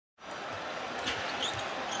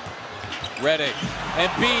Redick.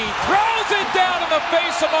 Embiid throws it down in the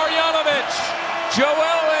face of Marjanovic. Joel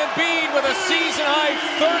Embiid with a season-high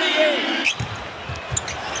 38.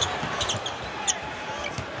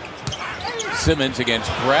 Simmons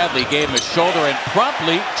against Bradley, gave him a shoulder and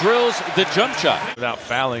promptly drills the jump shot. Without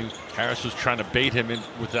fouling, Harris was trying to bait him in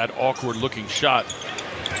with that awkward-looking shot.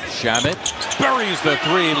 Shamet buries the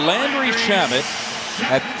three. Landry Shamet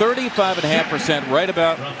at 35.5%, right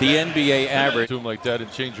about the NBA average. To him like that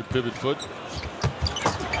and change your pivot foot.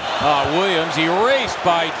 Williams erased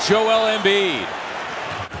by Joel Embiid.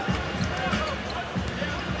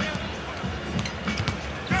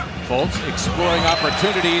 Fultz exploring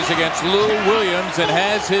opportunities against Lou Williams and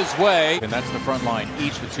has his way. And that's the front line,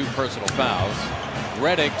 each with 2 personal fouls.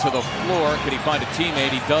 Redick to the floor. Can he find a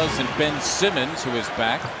teammate? He does, and Ben Simmons, who is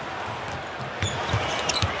back.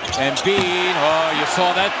 Embiid, you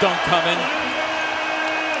saw that dunk coming.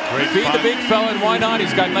 Feed the big fella, and why not?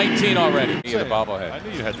 He's got 19 already. He had a bobblehead. I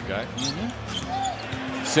knew you had the guy.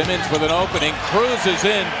 Simmons with an opening, cruises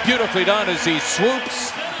in, beautifully done as he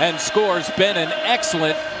swoops and scores. Ben, an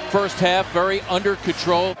excellent first half, very under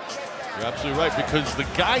control. You're absolutely right, because the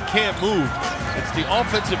guy can't move. It's the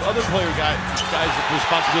offensive other player guy's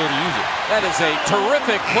responsibility to use it. That is a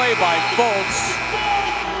terrific play by Fultz.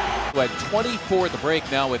 Who had 24 at the break,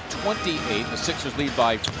 now with 28. The Sixers lead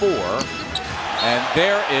by 4. And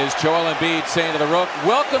there is Joel Embiid saying to the Rook,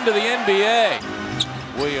 "Welcome to the NBA."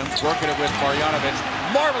 Williams working it with Marjanovic.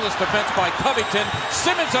 Marvelous defense by Covington.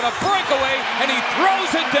 Simmons on a breakaway, and he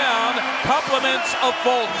throws it down. Compliments of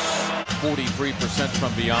Fultz. 43%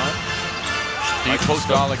 from beyond.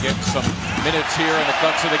 Iguodala getting some minutes here in the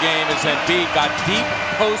crux of the game as Embiid got deep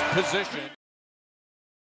post position.